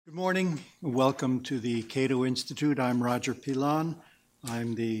Good morning. Welcome to the Cato Institute. I'm Roger Pilon.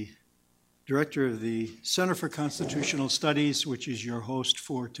 I'm the director of the Center for Constitutional Studies, which is your host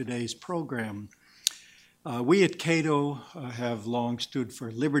for today's program. We at Cato have long stood for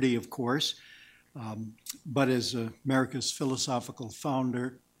liberty, of course, but as America's philosophical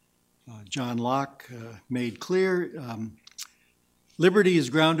founder, John Locke, made clear, liberty is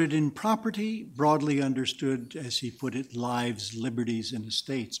grounded in property, broadly understood, as he put it, lives, liberties, and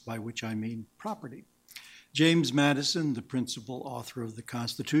estates, by which I mean property. James Madison, the principal author of the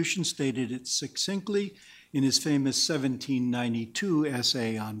Constitution, stated it succinctly in his famous 1792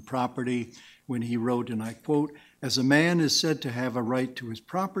 essay on property when he wrote, and I quote, "As a man is said to have a right to his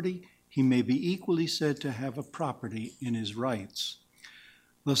property, he may be equally said to have a property in his rights."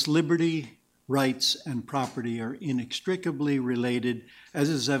 Thus, liberty, rights, and property are inextricably related, as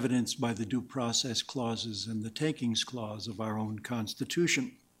is evidenced by the due process clauses and the takings clause of our own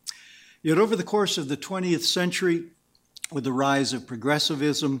Constitution. Yet over the course of the 20th century, with the rise of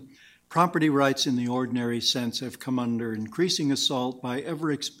progressivism, property rights in the ordinary sense have come under increasing assault by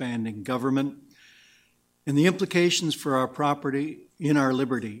ever-expanding government, and the implications for our property in our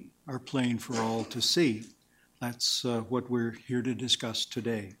liberty are plain for all to see. That's what we're here to discuss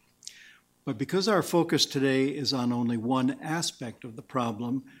today. But because our focus today is on only one aspect of the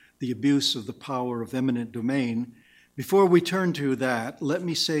problem, the abuse of the power of eminent domain, before we turn to that, let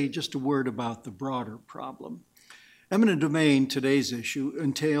me say just a word about the broader problem. Eminent domain, today's issue,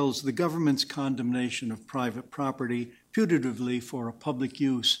 entails the government's condemnation of private property putatively for a public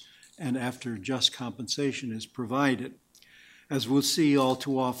use and after just compensation is provided. As we'll see all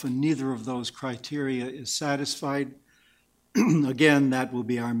too often, neither of those criteria is satisfied. Again, that will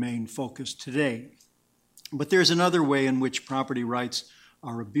be our main focus today. But there's another way in which property rights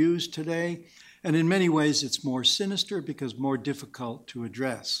are abused today, and in many ways it's more sinister because more difficult to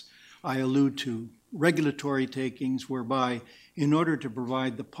address. I allude to regulatory takings whereby, in order to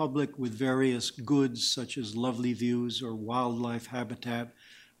provide the public with various goods such as lovely views or wildlife habitat,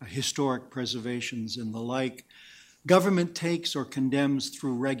 historic preservations and the like, government takes or condemns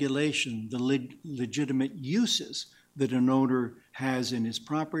through regulation the legitimate uses that an owner has in his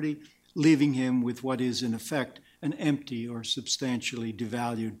property, leaving him with what is in effect an empty or substantially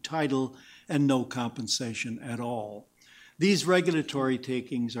devalued title and no compensation at all. These regulatory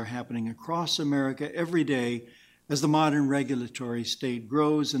takings are happening across America every day as the modern regulatory state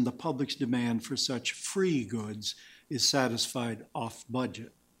grows and the public's demand for such free goods is satisfied off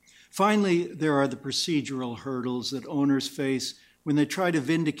budget. Finally, there are the procedural hurdles that owners face when they try to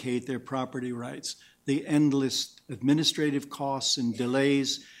vindicate their property rights, the endless administrative costs and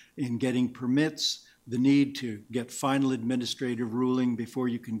delays in getting permits, the need to get final administrative ruling before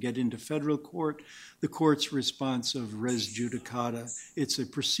you can get into federal court, the court's response of res judicata. It's a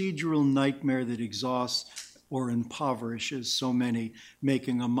procedural nightmare that exhausts or impoverishes so many,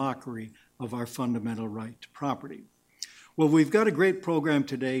 making a mockery of our fundamental right to property. Well, we've got a great program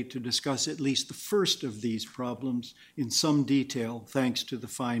today to discuss at least the first of these problems in some detail, thanks to the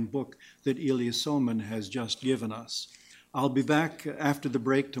fine book that Ilya Somin has just given us. I'll be back after the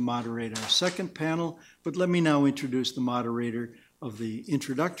break to moderate our second panel, but let me now introduce the moderator of the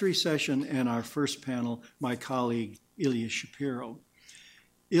introductory session and our first panel, my colleague, Ilya Shapiro.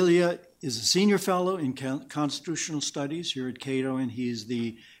 Ilya is a senior fellow in constitutional studies here at Cato, and he's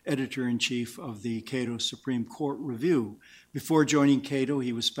the editor-in-chief of the Cato Supreme Court Review. Before joining Cato,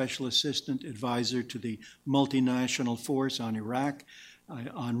 he was special assistant advisor to the multinational force on Iraq,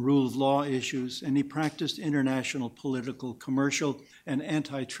 on rule of law issues, and he practiced international political, commercial, and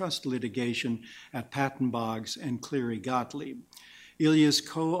antitrust litigation at Patton Boggs and Cleary Gottlieb. Ilya is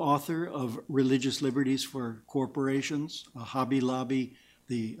co-author of Religious Liberties for Corporations, a Hobby Lobby,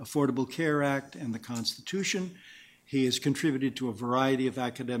 the Affordable Care Act, and the Constitution. He has contributed to a variety of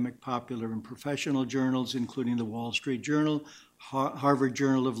academic, popular, and professional journals, including the Wall Street Journal, Harvard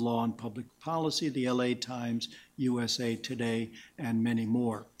Journal of Law and Public Policy, the LA Times, USA Today, and many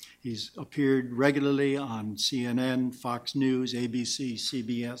more. He's appeared regularly on CNN, Fox News, ABC,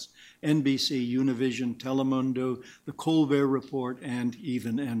 CBS, NBC, Univision, Telemundo, The Colbert Report, and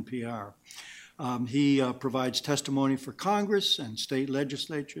even NPR. He provides testimony for Congress and state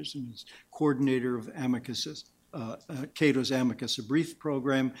legislatures and is coordinator of Cato's Amicus, a brief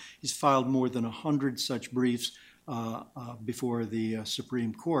program. He's filed more than 100 such briefs before the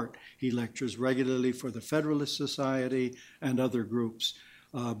Supreme Court. He lectures regularly for the Federalist Society and other groups.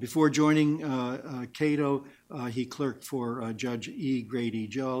 Before joining Cato, he clerked for Judge E. Grady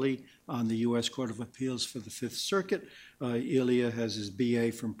Jolly on the U.S. Court of Appeals for the Fifth Circuit. Ilya has his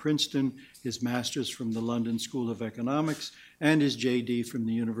BA from Princeton, his master's from the London School of Economics, and his JD from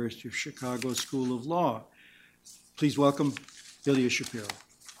the University of Chicago School of Law. Please welcome Ilya Shapiro.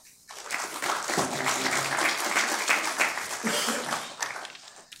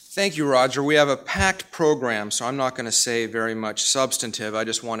 Thank you, Roger. We have a packed program, so I'm not going to say very much substantive. I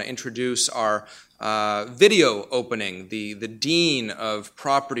just want to introduce our video opening, the dean of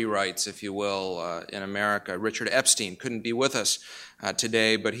property rights, if you will, in America. Richard Epstein couldn't be with us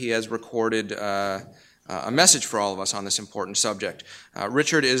today, but he has recorded a message for all of us on this important subject.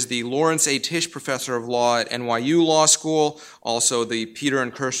 Richard is the Lawrence A. Tisch Professor of Law at NYU Law School, also the Peter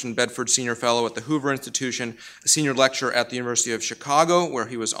and Kirsten Bedford Senior Fellow at the Hoover Institution, a senior lecturer at the University of Chicago, where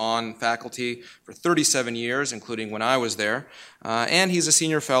he was on faculty for 37 years, including when I was there, and he's a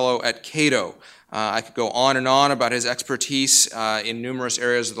senior fellow at Cato. I could go on and on about his expertise in numerous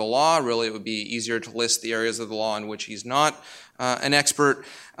areas of the law. Really, it would be easier to list the areas of the law in which he's not an expert.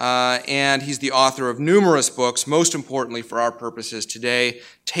 And he's the author of numerous books, most importantly for our purposes today,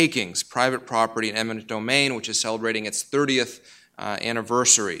 Takings, Private Property and Eminent Domain, which is celebrating its 30th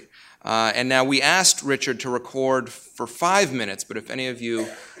anniversary. And now we asked Richard to record for 5 minutes, but if any of you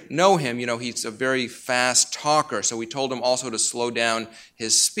know him, you know he's a very fast talker, so we told him also to slow down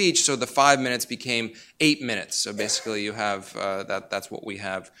his speech, so the 5 minutes became 8 minutes. So basically you have, that's what we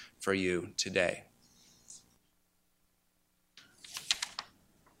have for you today.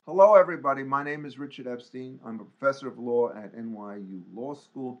 Hello, everybody. My name is Richard Epstein. I'm a professor of law at NYU Law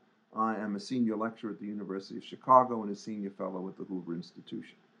School. I am a senior lecturer at the University of Chicago and a senior fellow at the Hoover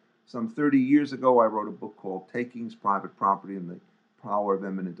Institution. Some 30 years ago, I wrote a book called Takings, Private Property and the Power of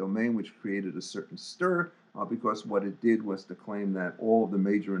Eminent Domain, which created a certain stir because what it did was to claim that all of the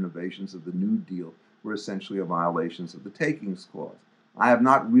major innovations of the New Deal were essentially violations of the Takings Clause. I have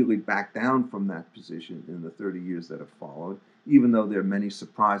not really backed down from that position in the 30 years that have followed, even though there are many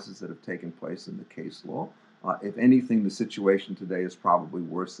surprises that have taken place in the case law. If anything, the situation today is probably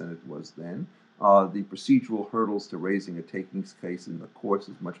worse than it was then. The procedural hurdles to raising a takings case in the courts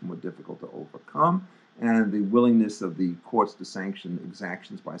is much more difficult to overcome, and the willingness of the courts to sanction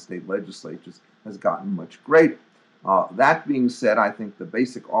exactions by state legislatures has gotten much greater. That being said, I think the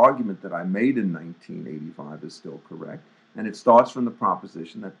basic argument that I made in 1985 is still correct, and it starts from the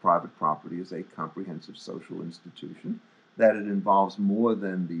proposition that private property is a comprehensive social institution, that it involves more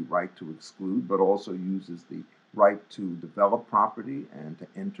than the right to exclude, but also uses the right to develop property and to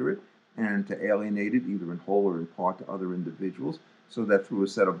enter it and to alienate it either in whole or in part to other individuals, so that through a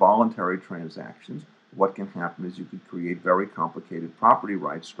set of voluntary transactions, what can happen is you could create very complicated property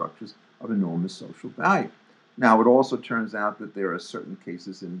rights structures of enormous social value. Now, it also turns out that there are certain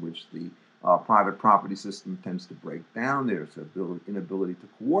cases in which the private property system tends to break down. There's an inability to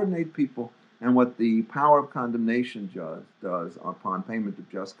coordinate people. And what the power of condemnation does upon payment of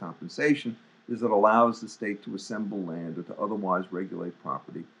just compensation is it allows the state to assemble land or to otherwise regulate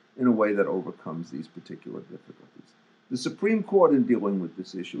property in a way that overcomes these particular difficulties. The Supreme Court, in dealing with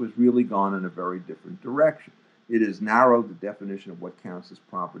this issue, has really gone in a very different direction. It has narrowed the definition of what counts as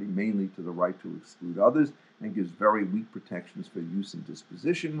property mainly to the right to exclude others and gives very weak protections for use and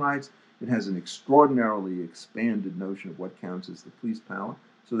disposition rights. It has an extraordinarily expanded notion of what counts as the police power,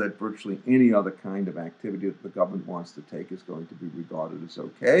 so that virtually any other kind of activity that the government wants to take is going to be regarded as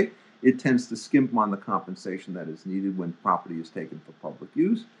okay. It tends to skimp on the compensation that is needed when property is taken for public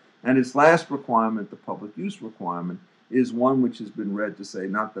use. And its last requirement, the public use requirement, is one which has been read to say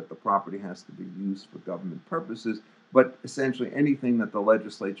not that the property has to be used for government purposes, but essentially anything that the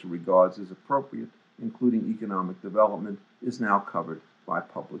legislature regards as appropriate, including economic development, is now covered by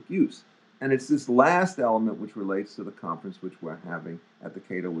public use. And it's this last element which relates to the conference which we're having at the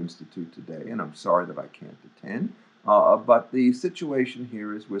Cato Institute today, and I'm sorry that I can't attend. But the situation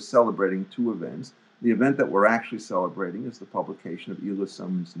here is we're celebrating two events. The event that we're actually celebrating is the publication of Ela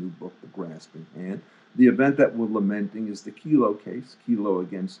Summon's new book, The Grasping Hand. The event that we're lamenting is the Kelo case, Kelo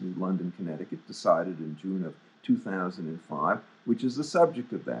against New London, Connecticut, decided in June of 2005, which is the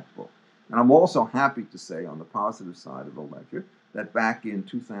subject of that book. And I'm also happy to say, on the positive side of the ledger, that back in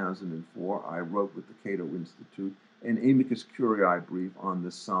 2004, I wrote with the Cato Institute an amicus curiae brief on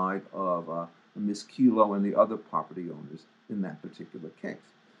the side of Ms. Kelo and the other property owners in that particular case.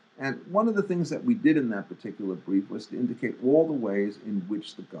 And one of the things that we did in that particular brief was to indicate all the ways in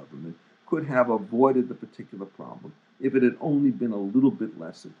which the government could have avoided the particular problem if it had only been a little bit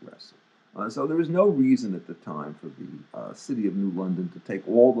less aggressive. So there was no reason at the time for the city of New London to take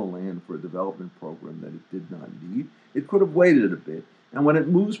all the land for a development program that it did not need. It could have waited a bit. And when it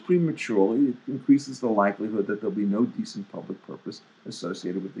moves prematurely, it increases the likelihood that there'll be no decent public purpose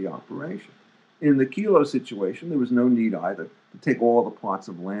associated with the operation. In the Kelo situation, there was no need either to take all the plots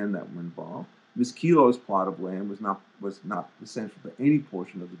of land that were involved. Ms. Kelo's plot of land was not essential to any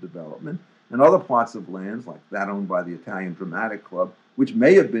portion of the development, and other plots of lands, like that owned by the Italian Dramatic Club, which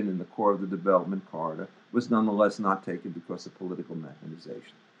may have been in the core of the development corridor, was nonetheless not taken because of political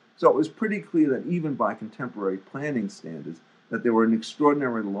mechanization. So it was pretty clear that even by contemporary planning standards, that there were an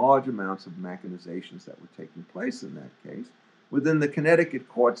extraordinarily large amounts of machinations that were taking place in that case. Within the Connecticut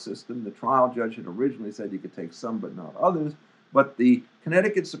court system, the trial judge had originally said you could take some but not others, but the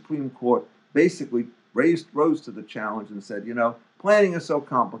Connecticut Supreme Court basically rose to the challenge and said, planning is so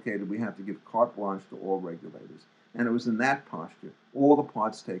complicated, we have to give carte blanche to all regulators. And it was in that posture, all the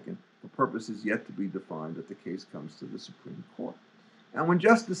parts taken, the purposes yet to be defined, that the case comes to the Supreme Court. And when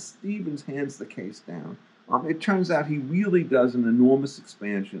Justice Stevens hands the case down, it turns out he really does an enormous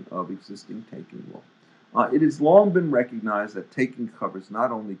expansion of existing taking law. It has long been recognized that taking covers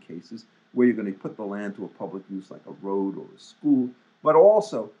not only cases where you're going to put the land to a public use like a road or a school, but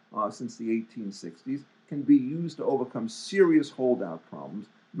also, since the 1860s, can be used to overcome serious holdout problems,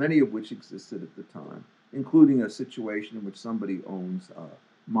 many of which existed at the time, including a situation in which somebody owns a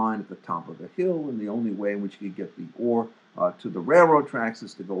mine at the top of a hill, and the only way in which you can get the ore to the railroad tracks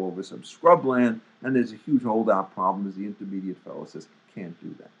is to go over some scrubland, and there's a huge holdout problem as the intermediate fellow says, can't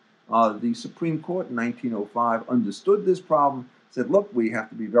do that. The Supreme Court in 1905 understood this problem, said, look, we have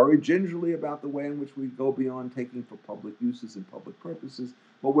to be very gingerly about the way in which we go beyond taking for public uses and public purposes,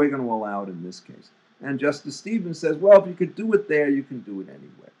 but we're going to allow it in this case. And Justice Stevens says, well, if you could do it there, you can do it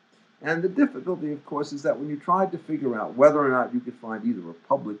anywhere. And the difficulty, of course, is that when you tried to figure out whether or not you could find either a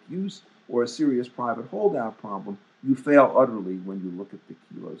public use or a serious private holdout problem, you fail utterly when you look at the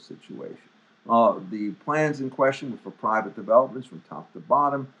Kelo situation. The plans in question were for private developments from top to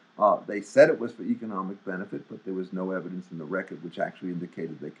bottom. They said it was for economic benefit, but there was no evidence in the record which actually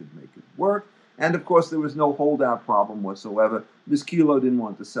indicated they could make it work. And of course, there was no holdout problem whatsoever. Ms. Kelo didn't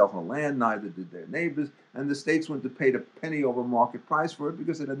want to sell her land, neither did their neighbors, and the states went to pay a penny over market price for it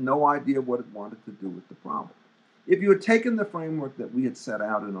because it had no idea what it wanted to do with the problem. If you had taken the framework that we had set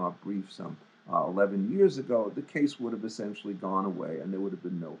out in our brief some 11 years ago, the case would have essentially gone away and there would have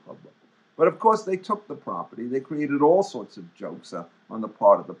been no hubbub. But of course, they took the property. They created all sorts of jokes on the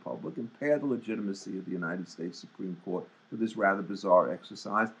part of the public, impaired the legitimacy of the United States Supreme Court with this rather bizarre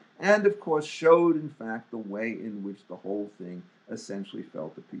exercise, and of course showed, in fact, the way in which the whole thing essentially fell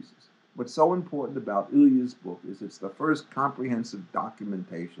to pieces. What's so important about Ilya's book is it's the first comprehensive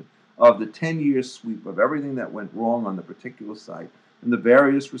documentation of the 10-year sweep of everything that went wrong on the particular site and the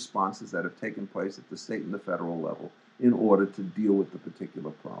various responses that have taken place at the state and the federal level in order to deal with the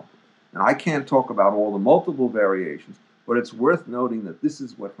particular problem. Now, I can't talk about all the multiple variations, but it's worth noting that this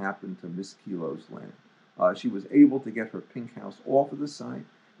is what happened to Miss Kelo's land. She was able to get her pink house off of the site.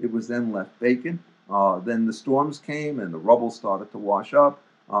 It was then left vacant. Then the storms came and the rubble started to wash up,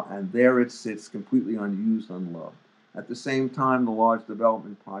 and there it sits completely unused, unloved. At the same time, the large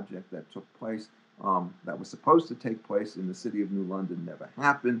development project that took place, that was supposed to take place in the city of New London, never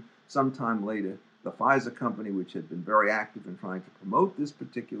happened. Sometime later, the Pfizer company, which had been very active in trying to promote this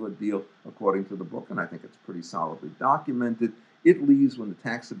particular deal, according to the book, and I think it's pretty solidly documented, it leaves when the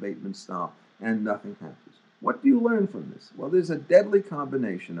tax abatements stop and nothing happens. What do you learn from this? Well, there's a deadly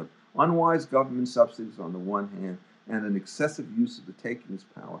combination of unwise government subsidies on the one hand and an excessive use of the takings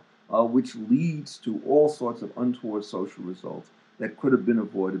power, which leads to all sorts of untoward social results that could have been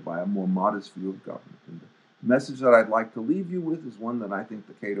avoided by a more modest view of government. And the message that I'd like to leave you with is one that I think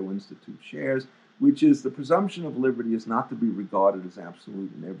the Cato Institute shares, which is the presumption of liberty is not to be regarded as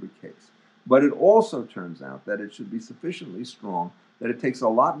absolute in every case. But it also turns out that it should be sufficiently strong that it takes a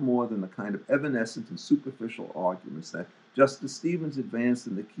lot more than the kind of evanescent and superficial arguments that Justice Stevens advanced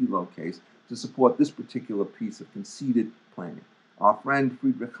in the Kelo case to support this particular piece of conceded planning. Our friend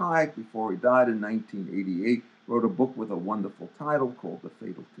Friedrich Hayek, before he died in 1988, wrote a book with a wonderful title called The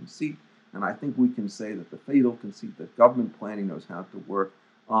Fatal Conceit, and I think we can say that the fatal conceit that government planning knows how to work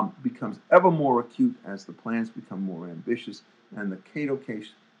becomes ever more acute as the plans become more ambitious, and the Kelo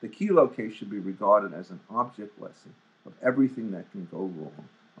case should be regarded as an object lesson of everything that can go wrong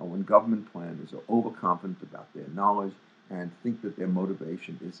when government planners are overconfident about their knowledge and think that their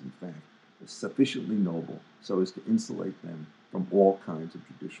motivation is in fact sufficiently noble so as to insulate them from all kinds of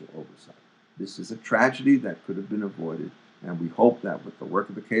judicial oversight. This is a tragedy that could have been avoided, and we hope that with the work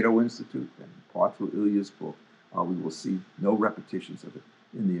of the Cato Institute and in part through Ilya's book, we will see no repetitions of it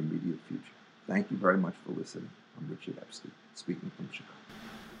in the immediate future. Thank you very much for listening. I'm Richard Epstein, speaking from Chicago.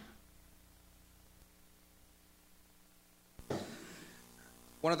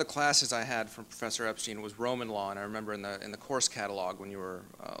 One of the classes I had from Professor Epstein was Roman law, and I remember in the course catalog when you were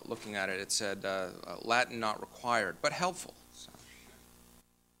looking at it, it said Latin not required, but helpful. So.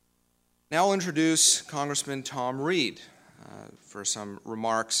 Now I'll introduce Congressman Tom Reed for some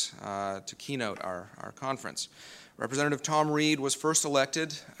remarks to keynote our conference. Representative Tom Reed was first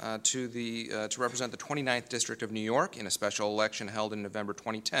elected to represent the 29th District of New York in a special election held in November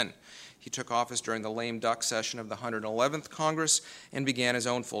 2010. He took office during the lame duck session of the 111th Congress and began his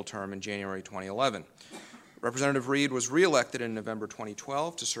own full term in January 2011. Representative Reed was reelected in November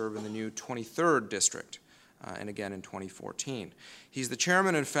 2012 to serve in the new 23rd District and again in 2014. He's the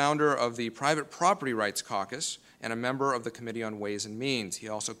chairman and founder of the Private Property Rights Caucus and a member of the Committee on Ways and Means. He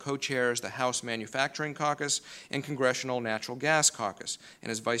also co-chairs the House Manufacturing Caucus and Congressional Natural Gas Caucus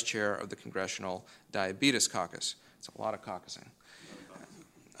and is vice chair of the Congressional Diabetes Caucus. It's a lot of caucusing.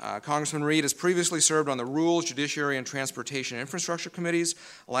 Congressman Reed has previously served on the Rules, Judiciary, and Transportation and Infrastructure Committees.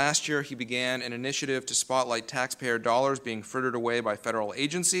 Last year, he began an initiative to spotlight taxpayer dollars being frittered away by federal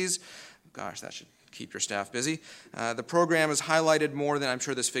agencies. Gosh, that should keep your staff busy. The program has highlighted more than, I'm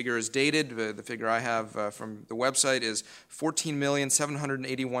sure this figure is dated, the figure I have from the website is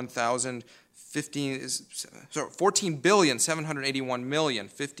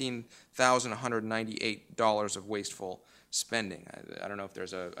 $14,781,015,198 of wasteful spending. I don't know if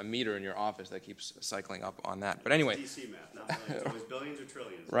there's a meter in your office that keeps cycling up on that. But anyway. DC math, not millions. It's always billions or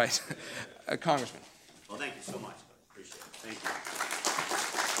trillions. Right. Congressman. Well, thank you so much. Appreciate it. Thank you.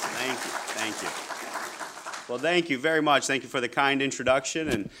 Thank you. Thank you. Well, thank you very much. Thank you for the kind introduction.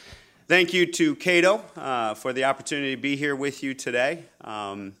 And thank you to Cato for the opportunity to be here with you today.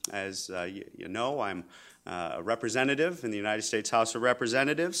 As you know, I'm a representative in the United States House of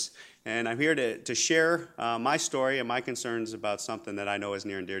Representatives. And I'm here to share my story and my concerns about something that I know is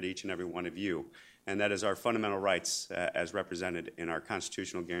near and dear to each and every one of you, and that is our fundamental rights as represented in our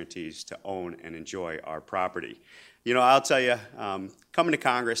constitutional guarantees to own and enjoy our property. You know, I'll tell you, coming to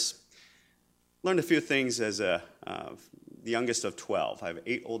Congress, learned a few things as the youngest of 12. I have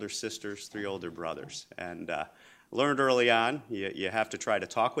 8 older sisters, 3 older brothers, and learned early on you have to try to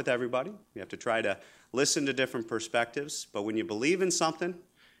talk with everybody. You have to try to listen to different perspectives, but when you believe in something,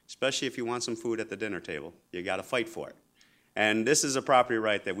 especially if you want some food at the dinner table, you got to fight for it. And this is a property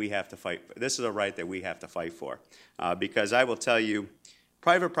right that we have to fight for. This is a right that we have to fight for. Because I will tell you,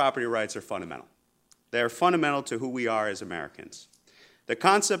 private property rights are fundamental. They are fundamental to who we are as Americans. The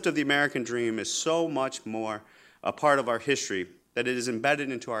concept of the American dream is so much more a part of our history that it is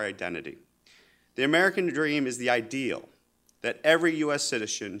embedded into our identity. The American dream is the ideal that every U.S.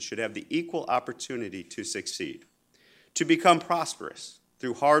 citizen should have the equal opportunity to succeed, to become prosperous,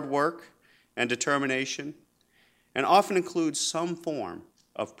 through hard work and determination, and often includes some form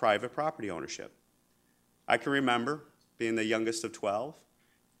of private property ownership. I can remember being the youngest of 12.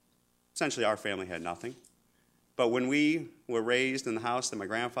 Essentially, our family had nothing. But when we were raised in the house that my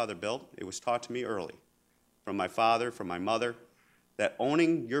grandfather built, it was taught to me early, from my father, from my mother, that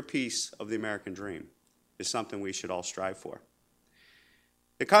owning your piece of the American dream is something we should all strive for.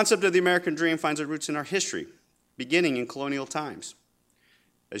 The concept of the American dream finds its roots in our history, beginning in colonial times.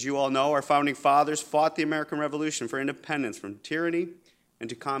 As you all know, our founding fathers fought the American Revolution for independence from tyranny and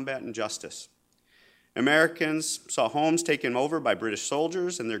to combat injustice. Americans saw homes taken over by British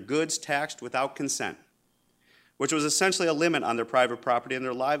soldiers and their goods taxed without consent, which was essentially a limit on their private property and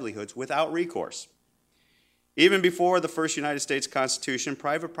their livelihoods without recourse. Even before the first United States Constitution,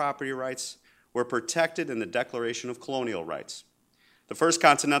 private property rights were protected in the Declaration of Colonial Rights. The First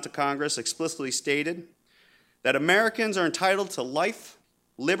Continental Congress explicitly stated that Americans are entitled to life,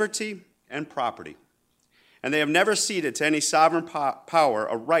 liberty, and property, and they have never ceded to any sovereign power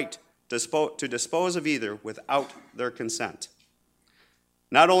a right to dispose of either without their consent.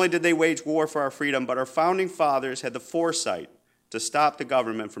 Not only did they wage war for our freedom, but our founding fathers had the foresight to stop the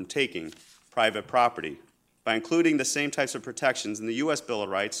government from taking private property by including the same types of protections in the U.S. Bill of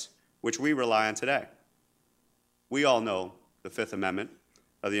Rights, which we rely on today. We all know the Fifth Amendment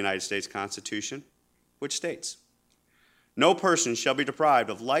of the United States Constitution, which states, "No person shall be deprived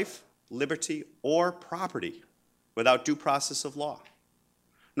of life, liberty, or property without due process of law,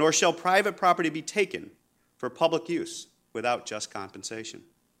 nor shall private property be taken for public use without just compensation."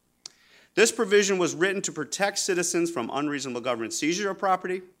 This provision was written to protect citizens from unreasonable government seizure of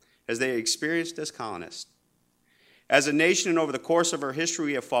property as they experienced as colonists. As a nation and over the course of our history,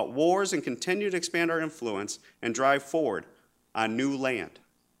 we have fought wars and continue to expand our influence and drive forward on new land.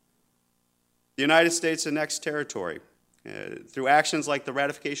 The United States annexed territory through actions like the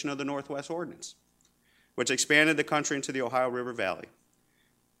ratification of the Northwest Ordinance, which expanded the country into the Ohio River Valley,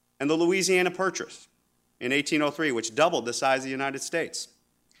 and the Louisiana Purchase in 1803, which doubled the size of the United States.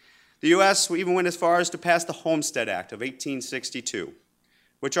 The U.S. even went as far as to pass the Homestead Act of 1862,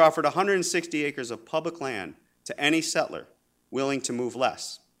 which offered 160 acres of public land to any settler willing to move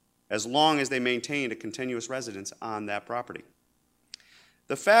less, as long as they maintained a continuous residence on that property.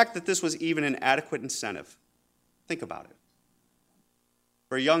 The fact that this was even an adequate incentive, think about it,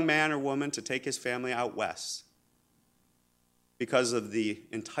 for a young man or woman to take his family out west because of the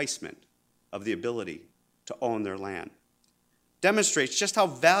enticement of the ability to own their land, demonstrates just how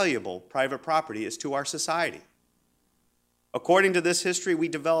valuable private property is to our society. According to this history, we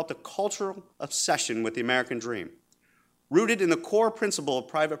developed a cultural obsession with the American dream, rooted in the core principle of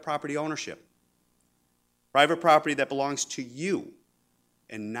private property ownership. Private property that belongs to you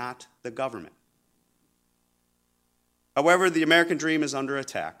and not the government. However, the American dream is under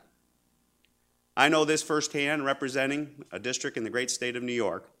attack. I know this firsthand, representing a district in the great state of New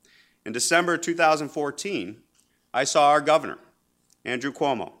York. In December 2014, I saw our governor, Andrew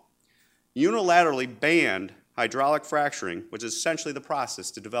Cuomo, unilaterally banned hydraulic fracturing, which is essentially the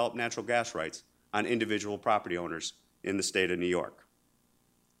process to develop natural gas rights on individual property owners in the state of New York.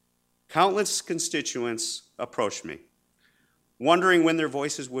 Countless constituents approached me, wondering when their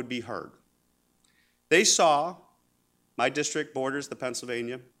voices would be heard. They saw my district borders the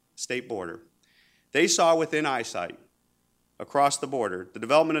Pennsylvania state border. They saw within eyesight, across the border, the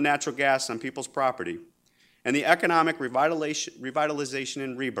development of natural gas on people's property and the economic revitalization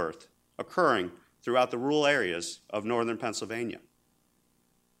and rebirth occurring throughout the rural areas of northern Pennsylvania.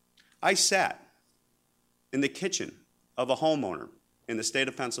 I sat in the kitchen of a homeowner in the state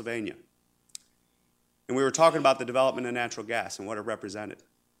of Pennsylvania, and we were talking about the development of natural gas and what it represented.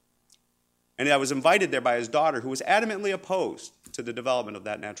 And I was invited there by his daughter, who was adamantly opposed to the development of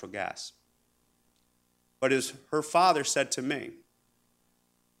that natural gas. But her father said to me,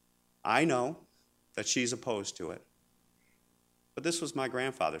 I know that she's opposed to it, but this was my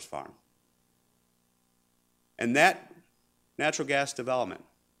grandfather's farm. And that natural gas development,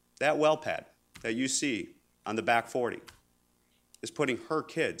 that well pad that you see on the back 40, is putting her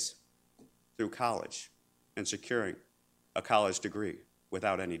kids through college and securing a college degree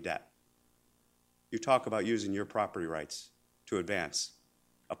without any debt. You talk about using your property rights to advance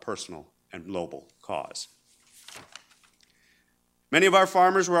a personal and global cause. Many of our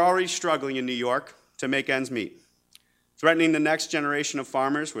farmers were already struggling in New York to make ends meet, threatening the next generation of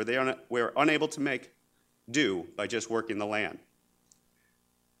farmers where they were unable to make do by just working the land.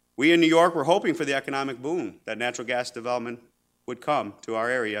 We in New York were hoping for the economic boom that natural gas development would come to our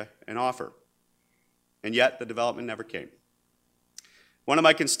area and offer, and yet the development never came. One of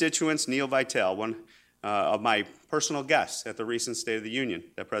my constituents, Neil Vitale, one of my personal guests at the recent State of the Union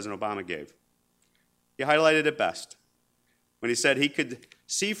that President Obama gave, he highlighted it best when he said he could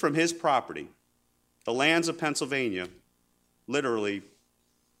see from his property the lands of Pennsylvania literally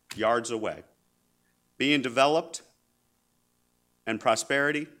yards away, being developed and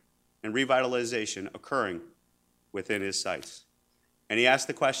prosperity and revitalization occurring within his sites. And he asked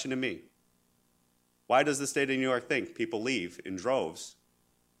the question to me, why does the state of New York think people leave in droves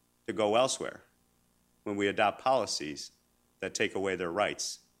to go elsewhere when we adopt policies that take away their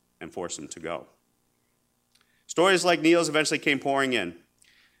rights and force them to go? Stories like Neil's eventually came pouring in.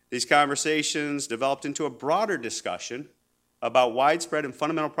 These conversations developed into a broader discussion about widespread and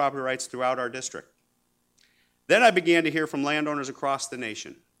fundamental property rights throughout our district. Then I began to hear from landowners across the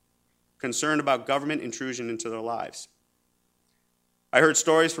nation concerned about government intrusion into their lives. I heard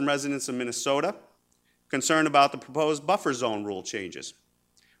stories from residents of Minnesota concerned about the proposed buffer zone rule changes,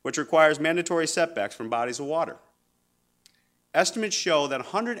 which requires mandatory setbacks from bodies of water. Estimates show that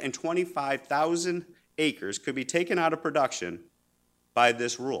 125,000 acres could be taken out of production by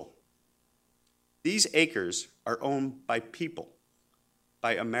this rule. These acres are owned by people,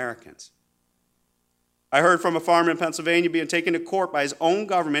 by Americans. I heard from a farmer in Pennsylvania being taken to court by his own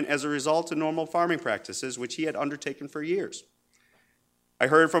government as a result of normal farming practices, which he had undertaken for years. I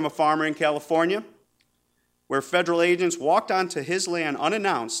heard from a farmer in California where federal agents walked onto his land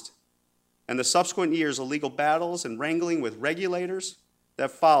unannounced, and the subsequent years of legal battles and wrangling with regulators that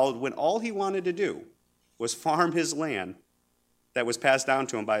followed when all he wanted to do was farm his land that was passed down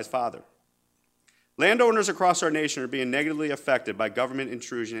to him by his father. Landowners across our nation are being negatively affected by government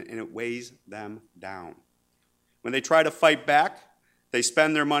intrusion, and it weighs them down. When they try to fight back, they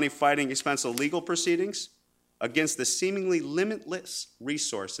spend their money fighting expensive legal proceedings against the seemingly limitless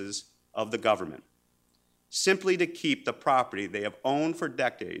resources of the government, simply to keep the property they have owned for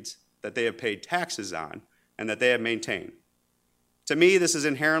decades, that they have paid taxes on, and that they have maintained. To me, this is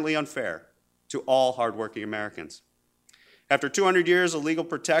inherently unfair to all hardworking Americans. After 200 years of legal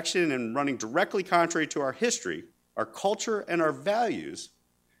protection and running directly contrary to our history, our culture, and our values,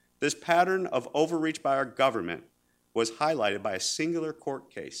 this pattern of overreach by our government was highlighted by a singular court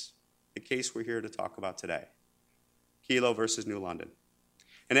case, the case we're here to talk about today, Kelo versus New London.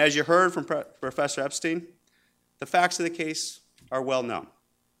 And as you heard from Professor Epstein, the facts of the case are well known.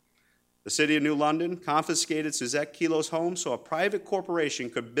 The city of New London confiscated Suzette Kelo's home so a private corporation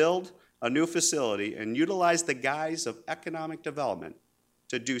could build a new facility and utilize the guise of economic development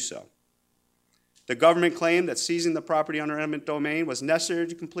to do so. The government claimed that seizing the property under eminent domain was necessary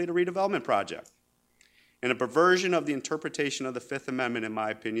to complete a redevelopment project. In a perversion of the interpretation of the Fifth Amendment, in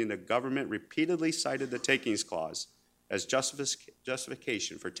my opinion, the government repeatedly cited the Takings Clause as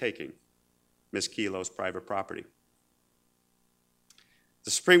justification for taking Ms. Kelo's private property.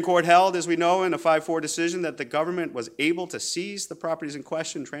 The Supreme Court held, as we know, in a 5-4 decision that the government was able to seize the properties in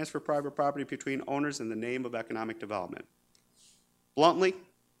question, transfer private property between owners in the name of economic development. Bluntly,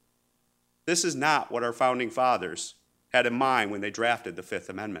 this is not what our founding fathers had in mind when they drafted the Fifth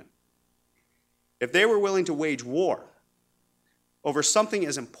Amendment. If they were willing to wage war over something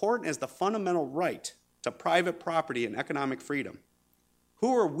as important as the fundamental right to private property and economic freedom,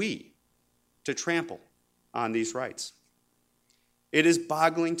 who are we to trample on these rights? It is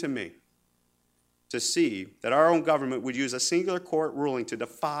boggling to me to see that our own government would use a singular court ruling to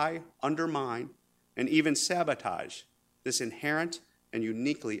defy, undermine, and even sabotage this inherent and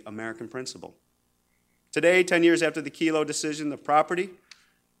uniquely American principle. Today, 10 years after the Kelo decision, the property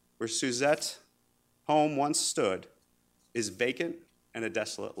where Suzette's home once stood is vacant and a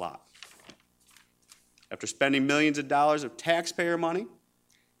desolate lot. After spending millions of dollars of taxpayer money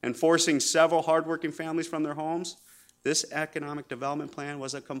and forcing several hardworking families from their homes, this economic development plan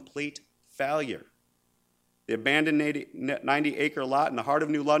was a complete failure. The abandoned 90-acre lot in the heart of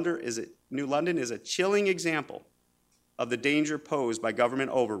New London is a chilling example of the danger posed by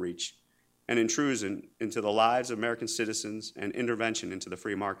government overreach and intrusion into the lives of American citizens and intervention into the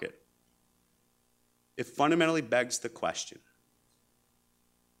free market. It fundamentally begs the question: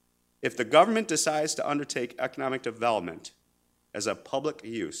 if the government decides to undertake economic development as a public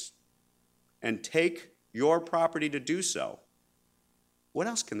use and take your property to do so, what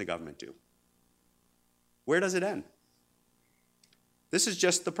else can the government do? Where does it end? This is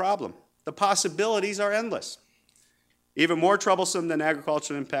just the problem. The possibilities are endless. Even more troublesome than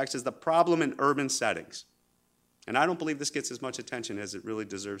agricultural impacts is the problem in urban settings. And I don't believe this gets as much attention as it really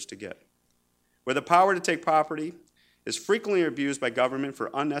deserves to get. Where the power to take property is frequently abused by government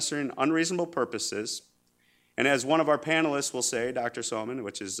for unnecessary and unreasonable purposes, and as one of our panelists will say, Dr. Soman,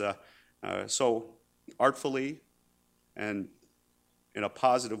 which is so artfully and in a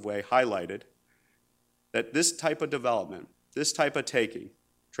positive way highlighted, that this type of development, this type of taking,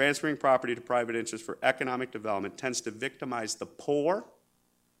 transferring property to private interests for economic development tends to victimize the poor,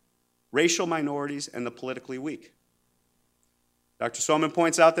 racial minorities, and the politically weak. Dr. Soman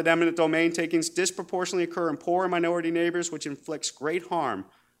points out that eminent domain takings disproportionately occur in poor and minority neighbors, which inflicts great harm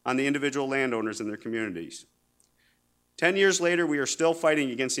on the individual landowners in their communities. 10 years later, we are still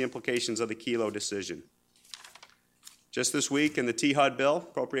fighting against the implications of the Kelo decision. Just this week in the THUD bill,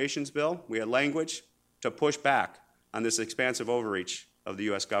 appropriations bill, we had language to push back on this expansive overreach of the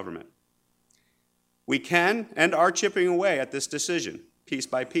U.S. government. We can and are chipping away at this decision, piece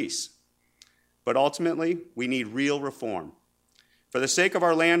by piece. But ultimately, we need real reform. For the sake of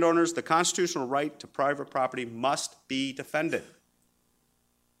our landowners, the constitutional right to private property must be defended.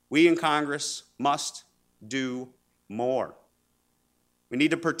 We in Congress must do more. We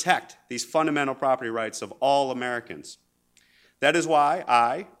need to protect these fundamental property rights of all Americans. That is why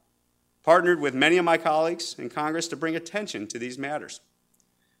I partnered with many of my colleagues in Congress to bring attention to these matters.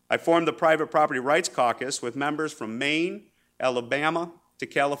 I formed the Private Property Rights Caucus with members from Maine, Alabama, to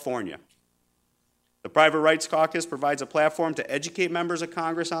California. The Private Rights Caucus provides a platform to educate members of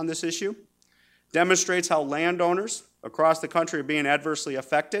Congress on this issue, demonstrates how landowners across the country are being adversely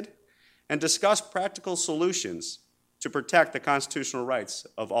affected, and discuss practical solutions to protect the constitutional rights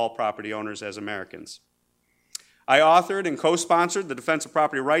of all property owners as Americans. I authored and co-sponsored the Defense of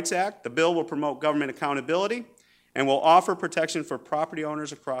Property Rights Act. The bill will promote government accountability and will offer protection for property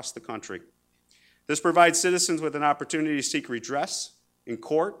owners across the country. This provides citizens with an opportunity to seek redress in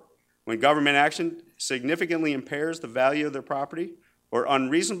court when government action significantly impairs the value of their property or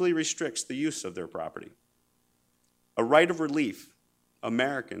unreasonably restricts the use of their property. A right of relief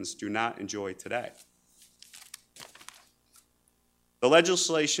Americans do not enjoy today. The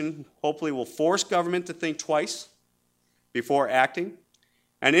legislation hopefully will force government to think twice before acting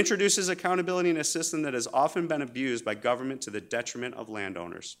and introduces accountability in a system that has often been abused by government to the detriment of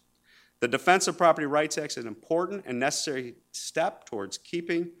landowners. The Defense of Property Rights Act is an important and necessary step towards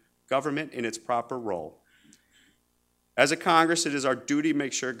keeping government in its proper role. As a Congress, it is our duty to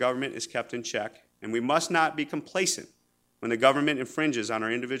make sure government is kept in check, and we must not be complacent when the government infringes on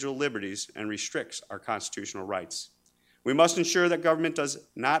our individual liberties and restricts our constitutional rights. We must ensure that government does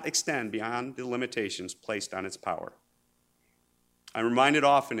not extend beyond the limitations placed on its power. I'm reminded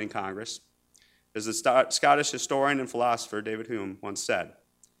often in Congress, as the Scottish historian and philosopher David Hume once said,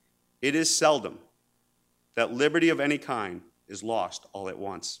 "It is seldom that liberty of any kind is lost all at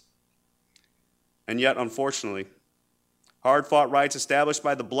once." And yet, unfortunately, hard-fought rights established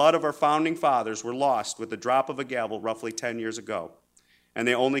by the blood of our founding fathers were lost with the drop of a gavel roughly 10 years ago, and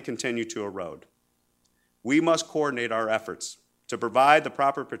they only continue to erode. We must coordinate our efforts to provide the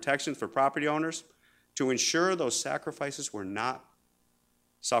proper protections for property owners to ensure those sacrifices were not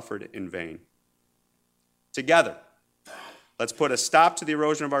suffered in vain. Together, let's put a stop to the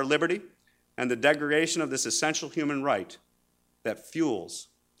erosion of our liberty and the degradation of this essential human right that fuels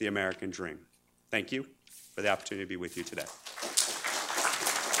the American dream. Thank you for the opportunity to be with you today.